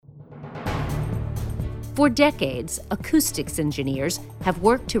For decades, acoustics engineers have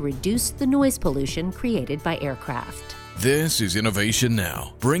worked to reduce the noise pollution created by aircraft. This is Innovation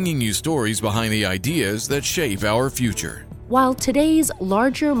Now, bringing you stories behind the ideas that shape our future. While today's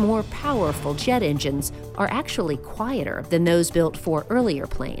larger, more powerful jet engines are actually quieter than those built for earlier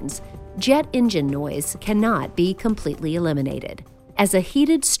planes, jet engine noise cannot be completely eliminated. As a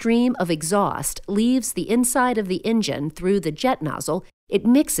heated stream of exhaust leaves the inside of the engine through the jet nozzle, it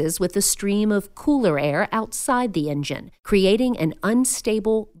mixes with a stream of cooler air outside the engine, creating an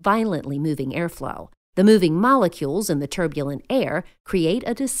unstable, violently moving airflow. The moving molecules in the turbulent air create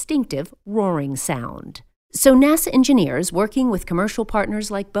a distinctive roaring sound. So NASA engineers working with commercial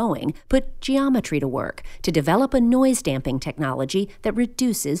partners like Boeing put geometry to work to develop a noise-damping technology that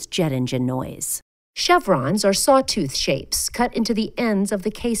reduces jet engine noise. Chevrons are sawtooth shapes cut into the ends of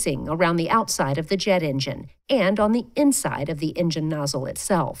the casing around the outside of the jet engine and on the inside of the engine nozzle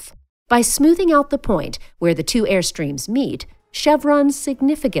itself. By smoothing out the point where the two airstreams meet, chevrons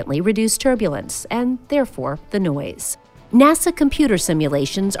significantly reduce turbulence and, therefore, the noise. NASA computer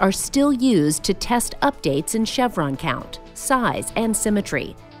simulations are still used to test updates in chevron count, size, and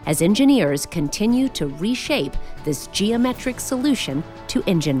symmetry as engineers continue to reshape this geometric solution to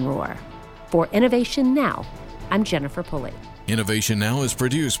engine roar. For Innovation Now, I'm Jennifer Pulley. Innovation Now is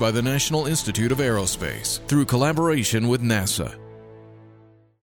produced by the National Institute of Aerospace through collaboration with NASA.